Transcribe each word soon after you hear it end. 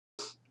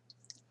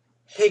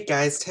Hey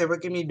guys, today we're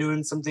going to be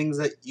doing some things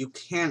that you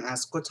can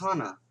ask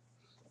Cortana.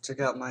 Check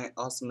out my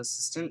awesome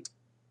assistant.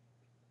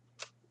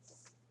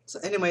 So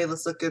anyway,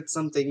 let's look at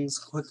some things.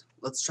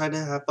 Let's try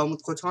to have fun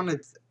with Cortana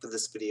for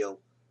this video.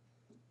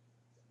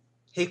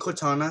 Hey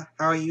Cortana,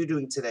 how are you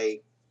doing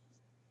today?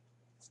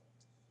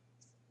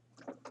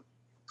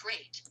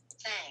 Great,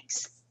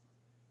 thanks.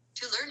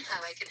 To learn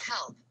how I can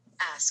help,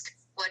 ask,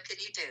 what can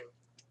you do?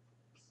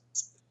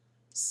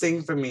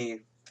 Sing for me.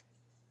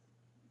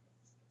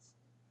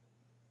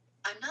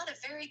 I'm not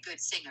a very good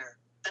singer,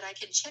 but I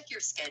can check your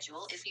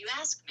schedule if you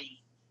ask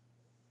me.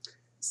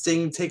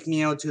 Sing Take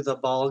Me Out to the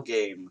Ball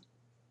Game.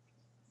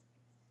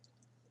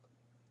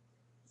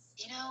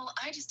 You know,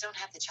 I just don't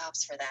have the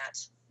chops for that.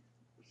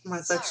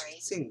 I thought Sorry. you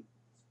could sing.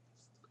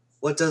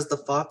 What does the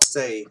fox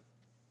say?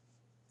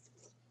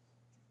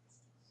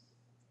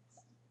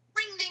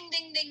 Ring ding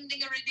ding ding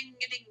ding a ding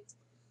a ding.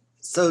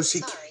 So she.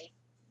 Sorry.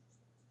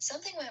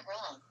 Something went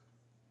wrong.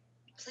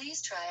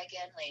 Please try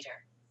again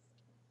later.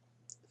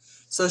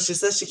 So she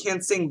says she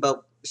can't sing,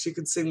 but she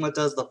could sing What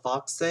Does the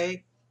Fox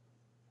Say?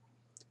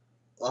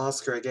 I'll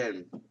ask her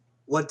again.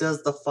 What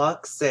does the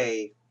fox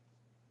say?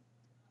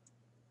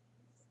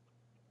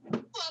 Pow,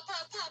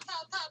 pow, pow,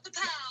 pow, pow,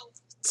 pow.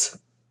 So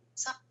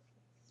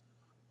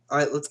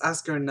Alright, let's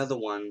ask her another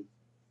one.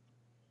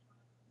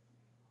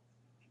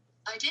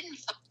 I didn't.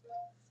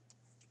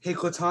 Hey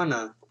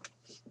Cortana.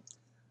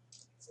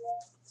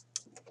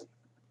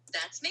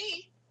 That's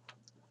me.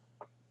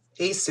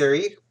 Hey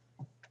Siri.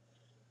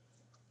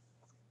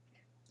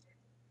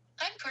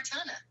 I'm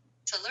Cortana.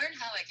 To learn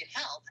how I can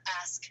help,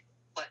 ask,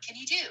 what can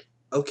you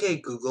do? Okay,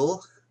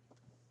 Google.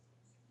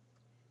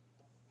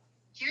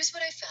 Here's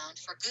what I found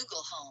for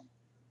Google Home.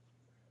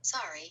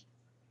 Sorry.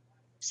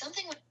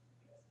 Something went.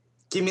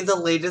 Give me the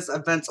latest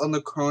events on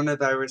the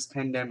coronavirus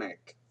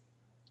pandemic.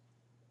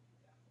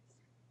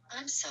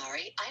 I'm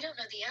sorry, I don't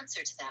know the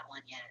answer to that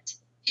one yet.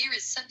 Here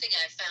is something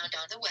I found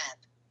on the web.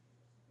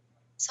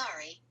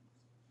 Sorry.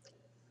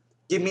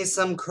 Give me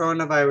some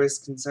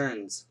coronavirus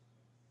concerns.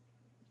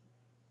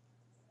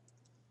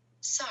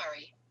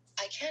 Sorry,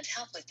 I can't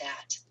help with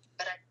that,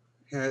 but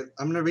Here,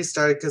 I'm gonna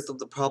restart it because of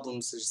the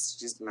problems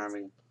she's been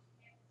having.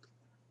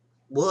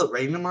 Will it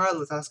rain tomorrow?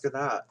 Let's ask her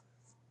that.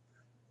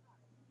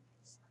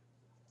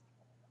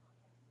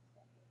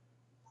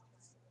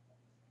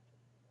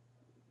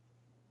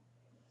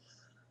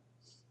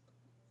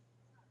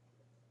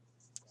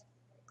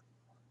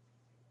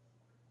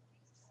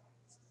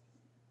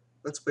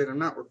 Let's wait, I'm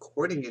not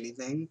recording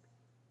anything.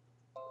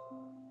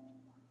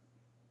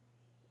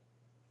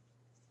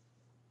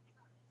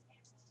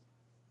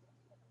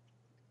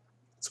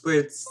 It's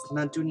weird, it's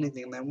not doing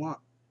anything I want.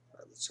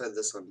 Alright, let's try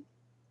this one.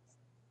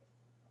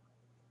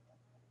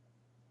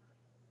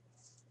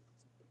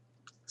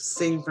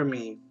 Sing for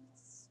me.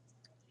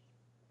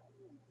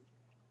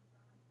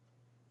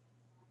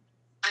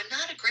 I'm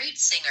not a great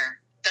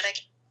singer, but I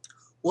can.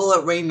 Will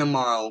it rain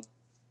tomorrow?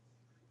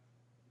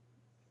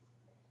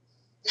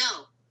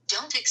 No,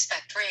 don't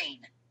expect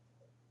rain.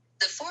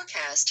 The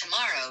forecast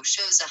tomorrow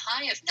shows a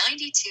high of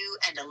 92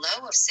 and a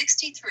low of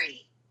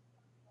 63.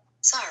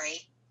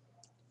 Sorry.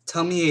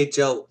 Tell me a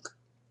joke.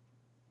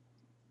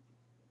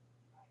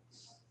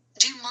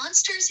 Do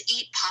monsters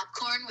eat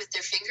popcorn with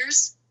their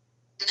fingers?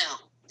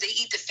 No, they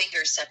eat the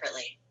fingers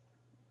separately.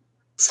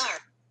 Sorry.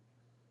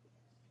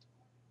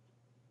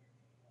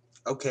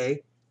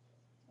 Okay.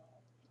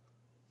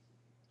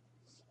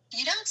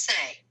 You don't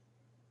say.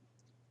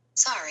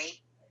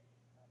 Sorry.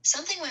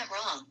 Something went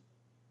wrong.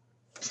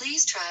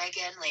 Please try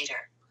again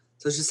later.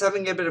 So she's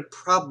having a bit of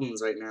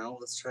problems right now.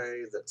 Let's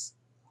try this.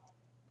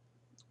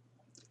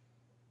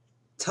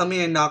 Tell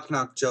me a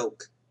knock-knock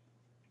joke.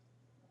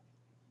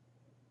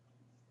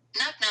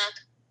 Knock knock.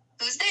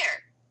 Who's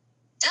there?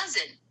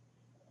 Dozen.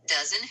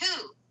 Dozen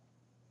who?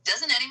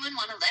 Doesn't anyone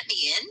want to let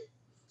me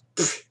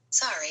in?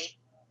 Sorry.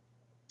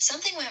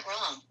 Something went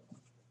wrong.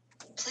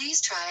 Please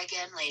try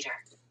again later.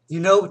 You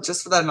know,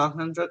 just for that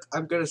knock-knock joke,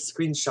 I'm gonna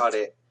screenshot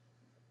it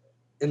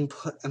and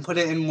put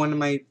it in one of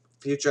my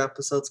future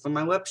episodes for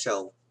my web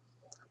show.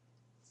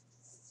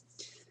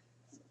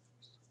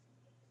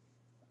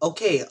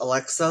 Okay,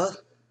 Alexa.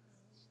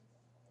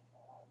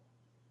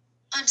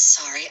 I'm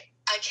sorry.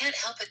 I can't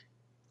help it.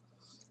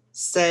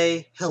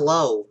 Say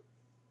hello.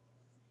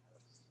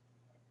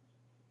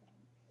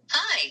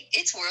 Hi,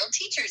 it's World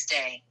Teachers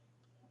Day.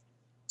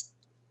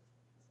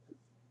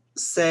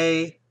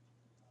 Say...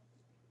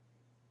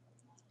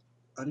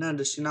 Oh no,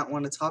 does she not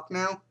want to talk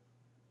now?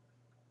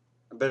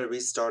 I better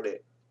restart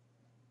it.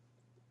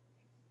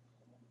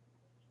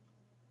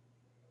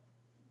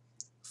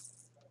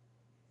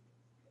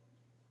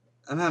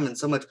 I'm having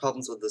so much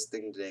problems with this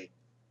thing today.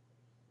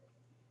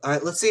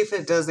 Alright, let's see if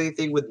it does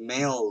anything with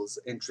males'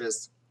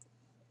 interests.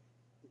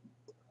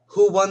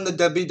 Who won the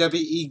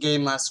WWE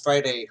game last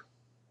Friday?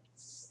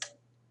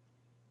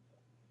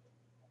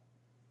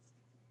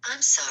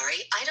 I'm sorry.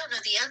 I don't know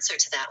the answer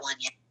to that one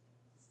yet.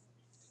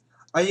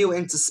 Are you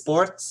into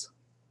sports?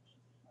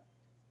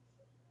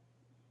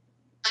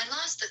 I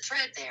lost the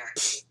thread there.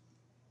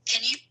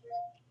 Can you?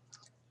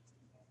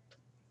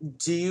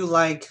 Do you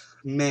like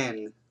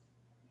Men.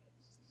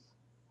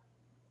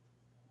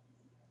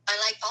 I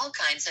like all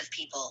kinds of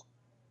people.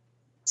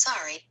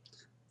 Sorry.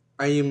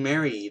 Are you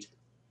married?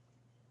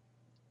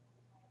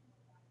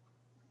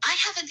 I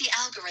haven't the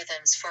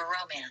algorithms for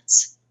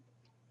romance.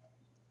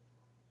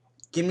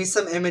 Give me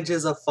some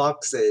images of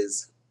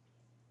foxes.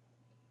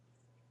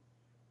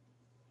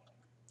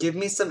 Give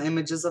me some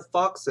images of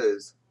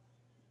foxes.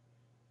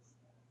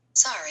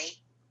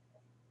 Sorry.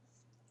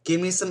 Give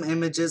me some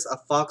images of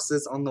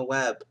foxes on the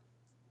web.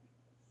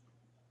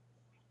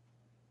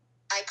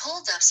 I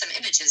pulled up some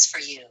images for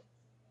you.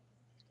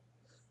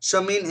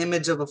 Show me an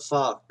image of a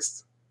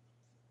fox.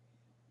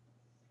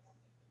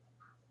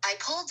 I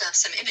pulled up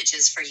some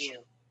images for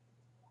you.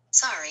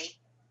 Sorry.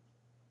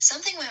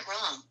 Something went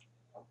wrong.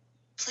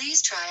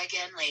 Please try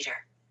again later.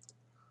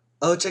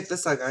 Oh, check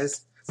this out,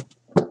 guys.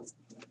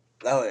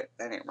 Oh,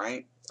 that ain't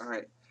right.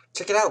 Alright.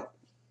 Check it out.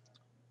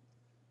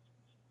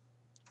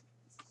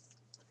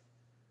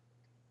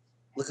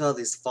 Look at all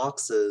these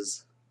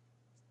foxes.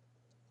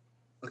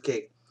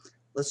 Okay,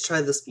 let's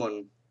try this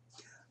one.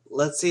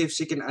 Let's see if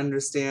she can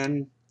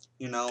understand,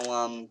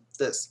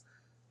 this.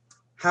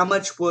 How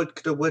much wood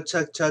could a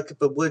woodchuck chuck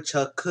if a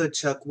woodchuck could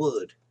chuck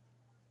wood?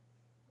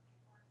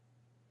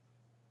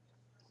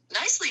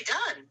 Nicely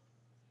done.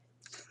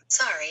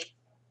 Sorry.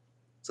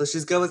 So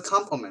she's good with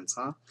compliments,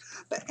 huh?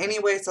 But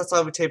anyways, that's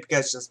all we taped you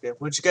guys just did.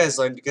 What'd you guys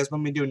learn? Do you guys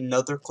want me to do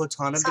another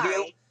Cortana video?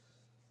 Sorry.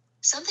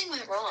 Something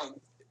went wrong.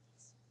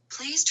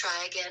 Please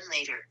try again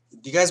later.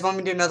 Do you guys want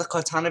me to do another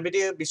Cortana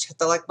video? Be sure to hit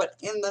the like button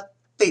in the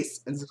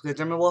face and subscribe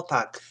to my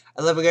Wolfpack.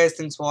 I love you guys.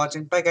 Thanks for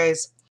watching. Bye, guys.